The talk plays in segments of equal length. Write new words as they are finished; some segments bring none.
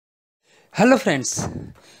Hello friends,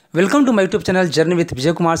 welcome to my YouTube channel Journey with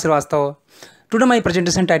Vijay Kumar Shrivastav. Today my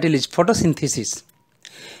presentation title is Photosynthesis.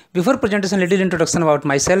 Before presentation, little introduction about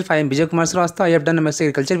myself. I am Vijay Kumar Shrivastav. I have done M.Sc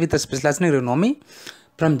Agriculture with a specialization in Agronomy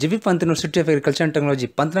from Pant University of Agriculture and Technology,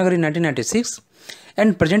 Pantnagar in 1996,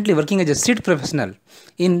 and presently working as a seed professional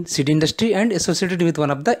in seed industry and associated with one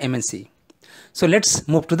of the M.Sc. So let's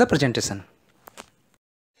move to the presentation.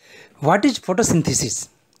 What is photosynthesis?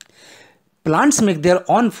 Plants make their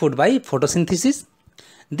own food by photosynthesis.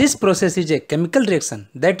 This process is a chemical reaction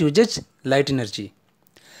that uses light energy.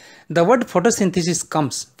 The word photosynthesis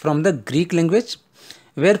comes from the Greek language,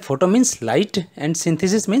 where photo means light and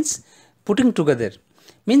synthesis means putting together.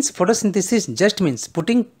 Means photosynthesis just means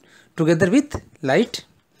putting together with light,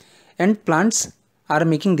 and plants are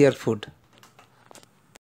making their food.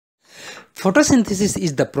 Photosynthesis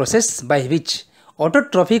is the process by which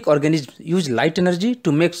autotrophic organisms use light energy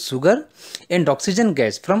to make sugar and oxygen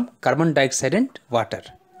gas from carbon dioxide and water.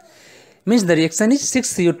 Means the reaction is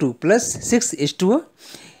 6CO2 plus 6H2O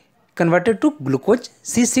converted to glucose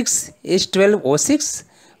C6H12O6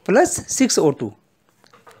 plus 6O2.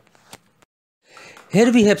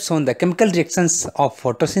 Here we have shown the chemical reactions of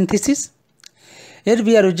photosynthesis. Here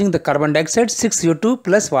we are using the carbon dioxide 6CO2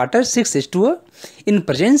 plus water 6H2O. In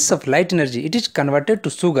presence of light energy, it is converted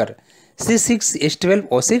to sugar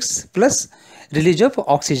C6H12O6 plus release of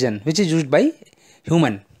oxygen, which is used by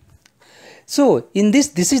human. So in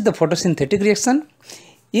this is the photosynthetic reaction.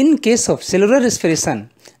 In case of cellular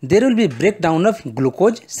respiration, there will be breakdown of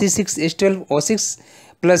glucose C6H12O6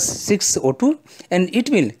 plus 6O2, and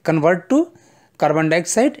it will convert to carbon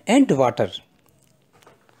dioxide and water.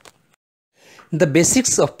 The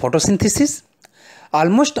basics of photosynthesis.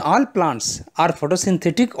 Almost all plants are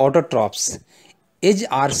photosynthetic autotrophs, as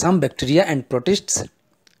are some bacteria and protists.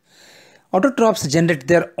 Autotrophs generate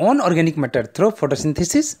their own organic matter through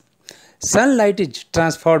photosynthesis. Sunlight is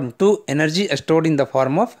transformed to energy stored in the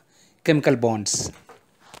form of chemical bonds.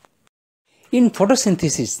 In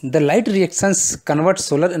photosynthesis, the light reactions convert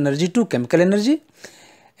solar energy to chemical energy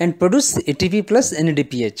and produce ATP plus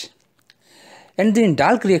NADPH. And in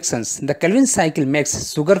dark reactions, the Calvin cycle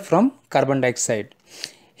makes sugar from carbon dioxide.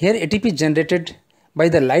 Here ATP generated by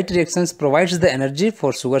the light reactions provides the energy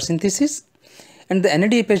for sugar synthesis, and the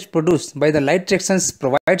NADPH produced by the light reactions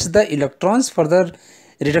provides the electrons for the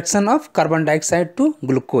reduction of carbon dioxide to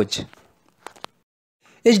glucose.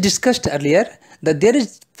 As discussed earlier, that there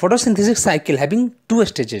is photosynthetic cycle having two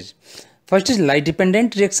stages. First is light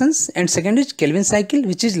dependent reactions and second is Calvin cycle,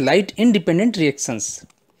 which is light independent reactions.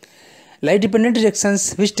 Light dependent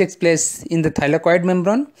reactions, which takes place in the thylakoid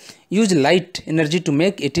membrane, use light energy to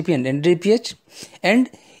make ATP and NADPH, and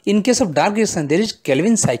in case of dark reaction there is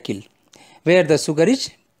Calvin cycle where the sugar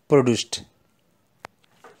is produced.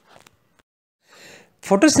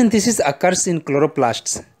 Photosynthesis occurs in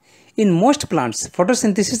chloroplasts. In most plants,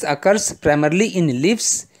 photosynthesis occurs primarily in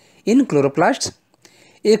leaves. In chloroplasts,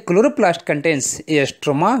 a chloroplast contains a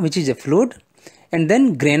stroma, which is a fluid, and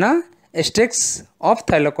then grana, stalks of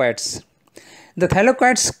thylakoids. The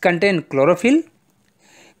thylakoids contain chlorophyll.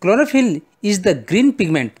 Chlorophyll is the green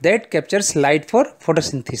pigment that captures light for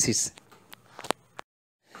photosynthesis.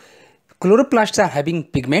 Chloroplasts are having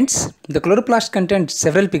pigments. The chloroplast contains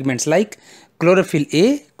several pigments like chlorophyll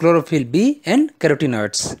A, chlorophyll B, and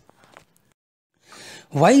carotenoids.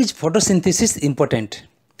 Why is photosynthesis important?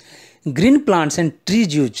 Green plants and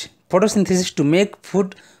trees use photosynthesis to make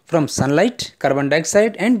food from sunlight, carbon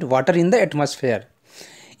dioxide, and water in the atmosphere.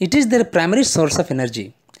 It is their primary source of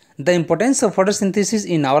energy. The importance of photosynthesis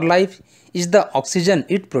in our life is the oxygen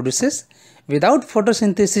it produces. Without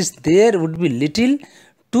photosynthesis, there would be little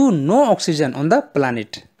to no oxygen on the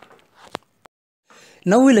planet.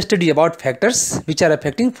 Now we will study about factors which are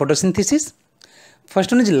affecting photosynthesis.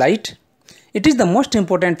 First one is light. It is the most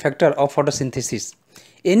important factor of photosynthesis.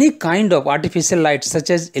 Any kind of artificial light such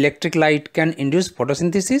as electric light can induce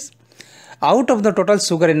photosynthesis. Out of the total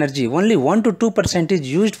sugar energy, only 1 to 2%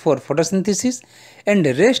 is used for photosynthesis and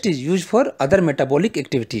the rest is used for other metabolic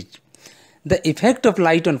activities. The effect of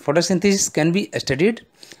light on photosynthesis can be studied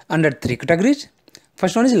under three categories.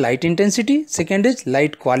 First one is light intensity, second is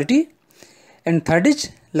light quality, and third is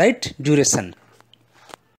light duration.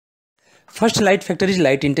 First light factor is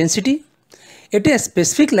light intensity. At a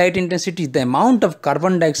specific light intensity, the amount of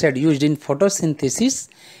carbon dioxide used in photosynthesis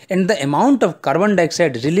and the amount of carbon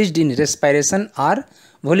dioxide released in respiration are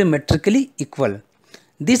volumetrically equal.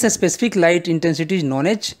 This specific light intensity is known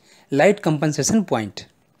as light compensation point.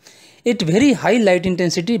 At very high light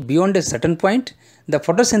intensity beyond a certain point, the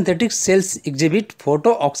photosynthetic cells exhibit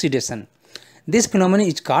photooxidation. This phenomenon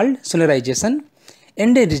is called solarization.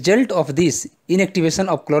 and a result of this inactivation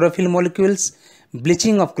of chlorophyll molecules,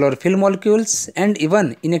 bleaching of chlorophyll molecules, and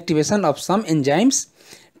even inactivation of some enzymes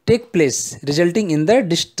take place, resulting in the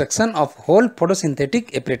destruction of whole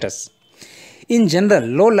photosynthetic apparatus. In general,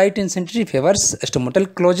 low light intensity favors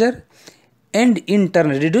stomatal closure and in turn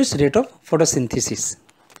reduce rate of photosynthesis.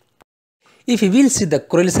 If we will see the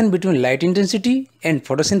correlation between light intensity and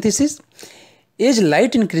photosynthesis, as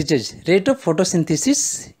light increases, rate of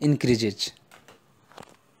photosynthesis increases.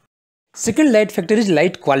 Second light factor is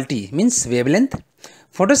light quality, means wavelength.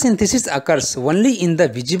 Photosynthesis occurs only in the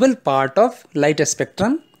visible part of light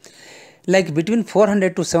spectrum, like between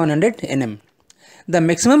 400 to 700 nm. The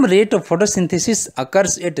maximum rate of photosynthesis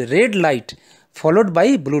occurs at red light followed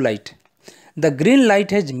by blue light. The green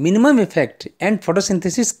light has minimum effect and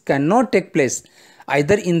photosynthesis cannot take place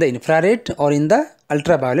either in the infrared or in the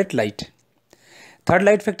ultraviolet light. Third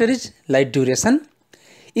light factor is light duration.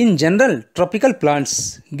 In general, tropical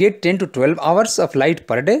plants get 10 to 12 hours of light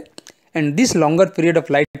per day, and this longer period of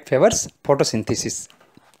light favors photosynthesis.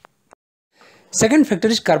 Second factor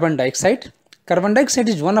is carbon dioxide. Carbon dioxide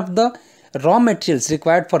is one of the raw materials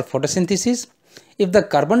required for photosynthesis. If the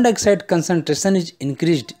carbon dioxide concentration is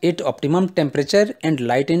increased at optimum temperature and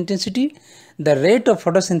light intensity, the rate of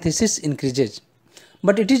photosynthesis increases.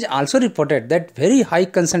 But it is also reported that very high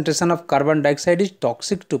concentration of carbon dioxide is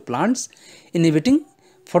toxic to plants, inhibiting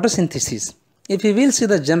photosynthesis. If we will see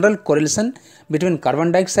the general correlation between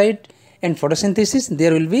carbon dioxide and photosynthesis,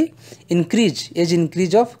 there will be increase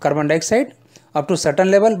of carbon dioxide up to certain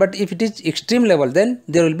level, but if it is extreme level, then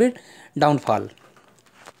there will be downfall.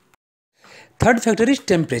 Third factor is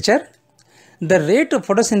temperature. The rate of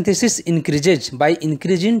photosynthesis increases by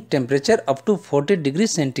increasing temperature up to 40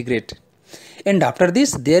 degrees centigrade, and after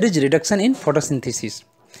this there is reduction in photosynthesis.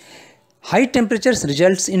 High temperatures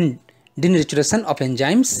results in denaturation of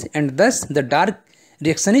enzymes, and thus the dark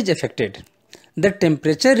reaction is affected. The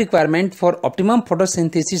temperature requirement for optimum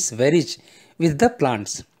photosynthesis varies with the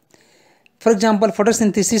plants. For example,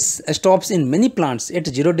 photosynthesis stops in many plants at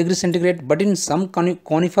 0 degrees centigrade, but in some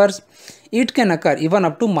conifers it can occur even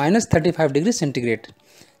up to minus 35 degrees centigrade.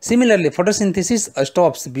 Similarly, photosynthesis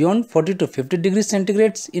stops beyond 40 to 50 degrees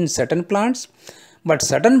centigrade in certain plants, but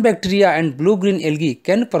certain bacteria and blue-green algae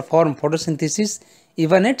can perform photosynthesis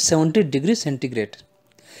even at 70 degrees centigrade.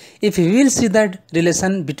 If we will see that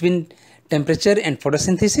relation between temperature and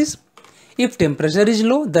photosynthesis, if temperature is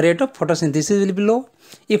low, the rate of photosynthesis will be low.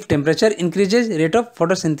 If temperature increases, rate of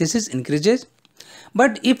photosynthesis increases.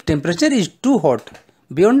 But if temperature is too hot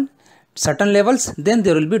beyond certain levels, then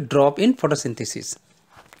there will be drop in photosynthesis.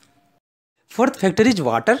 Fourth factor is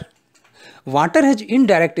water. Water has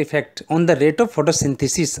indirect effect on the rate of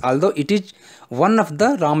photosynthesis, although it is one of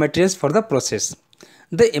the raw materials for the process.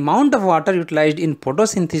 The amount of water utilized in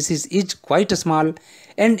photosynthesis is quite small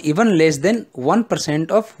and even less than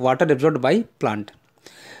 1% of water absorbed by plant.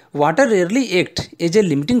 Water rarely acts as a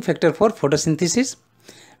limiting factor for photosynthesis.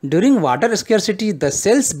 During water scarcity, the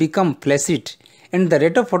cells become flaccid and the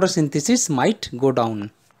rate of photosynthesis might go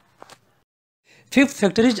down. Fifth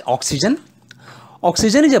factor is oxygen.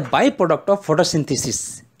 Oxygen is a byproduct of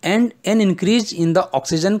photosynthesis, and an increase in the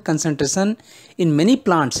oxygen concentration in many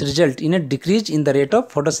plants result in a decrease in the rate of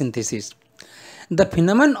photosynthesis. The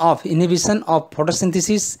phenomenon of inhibition of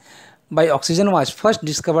photosynthesis by oxygen was first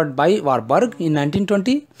discovered by Warburg in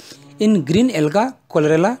 1920 in green alga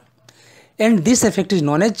chlorella, and this effect is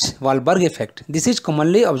known as Warburg effect. This is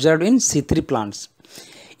commonly observed in C3 plants.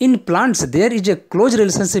 In plants, there is a close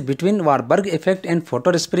relationship between Warburg effect and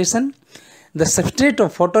photorespiration. The substrate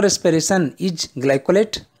of photorespiration is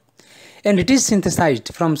glycolate, and it is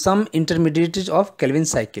synthesized from some intermediates of Calvin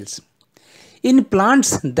cycles. In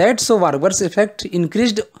plants that show Warburg's effect,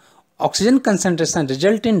 increased oxygen concentration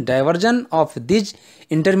result in diversion of these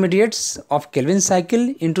intermediates of Calvin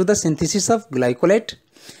cycle into the synthesis of glycolate,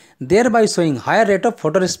 thereby showing higher rate of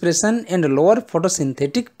photorespiration and lower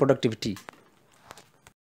photosynthetic productivity.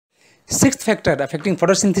 Sixth factor affecting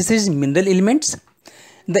photosynthesis is mineral elements.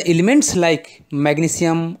 The elements like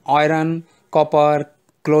magnesium, iron, copper,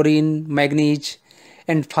 chlorine, manganese,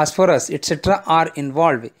 and phosphorus, etc. are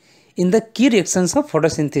involved in the key reactions of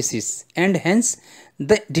photosynthesis, and hence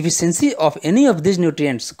the deficiency of any of these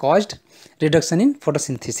nutrients caused reduction in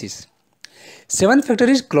photosynthesis. Seventh factor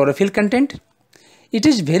is chlorophyll content. It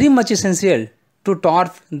is very much essential to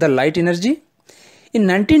torp the light energy. In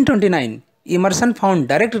 1929, Emerson found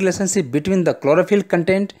direct relationship between the chlorophyll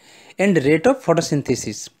content and rate of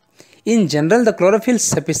photosynthesis. In general, the chlorophyll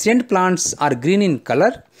sufficient plants are green in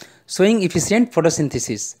color, showing efficient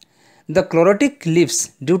photosynthesis. The chlorotic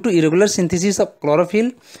leaves, due to irregular synthesis of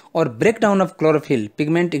chlorophyll or breakdown of chlorophyll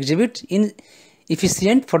pigment, exhibit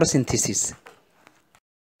efficient photosynthesis.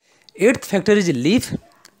 Eighth factor is leaf.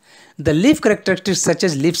 The leaf characteristics such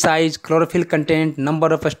as leaf size, chlorophyll content, number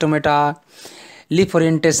of stomata, leaf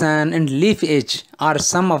orientation and leaf age are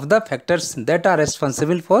some of the factors that are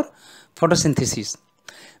responsible for photosynthesis.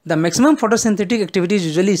 The maximum photosynthetic activity is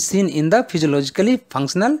usually seen in the physiologically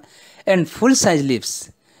functional and full size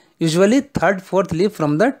leaves, usually third, fourth leaf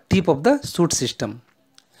from the tip of the shoot system.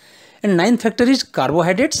 And ninth factor is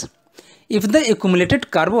carbohydrates. If the accumulated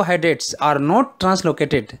carbohydrates are not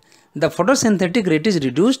translocated, the photosynthetic rate is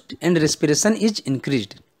reduced and respiration is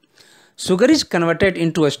increased. Sugar is converted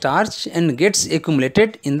into a starch and gets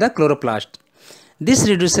accumulated in the chloroplast. This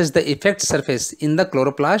reduces the effect surface in the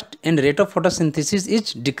chloroplast and rate of photosynthesis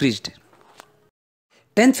is decreased.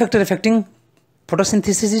 10th factor affecting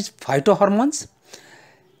photosynthesis is phytohormones.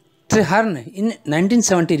 Treherne in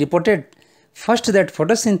 1970 reported first that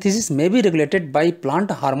photosynthesis may be regulated by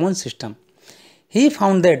plant hormone system. He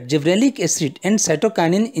found that gibberellic acid and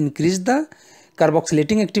cytokinin increase the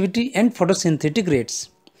carboxylating activity and photosynthetic rates.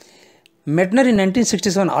 Meitner in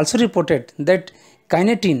 1967 also reported that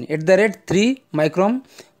kinetin at the rate 3 micron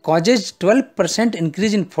causes 12%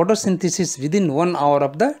 increase in photosynthesis within 1 hour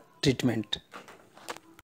of the treatment.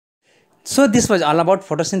 So this was all about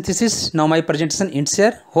photosynthesis. Now my presentation ends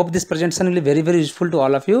here. Hope this presentation will be very useful to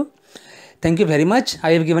all of you. Thank you very much.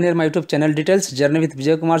 I have given here my YouTube channel details, Journey with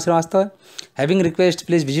Vijay Kumar Shrivastav. Having request,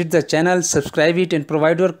 please visit the channel, subscribe it and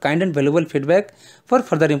provide your kind and valuable feedback for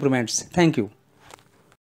further improvements. Thank you.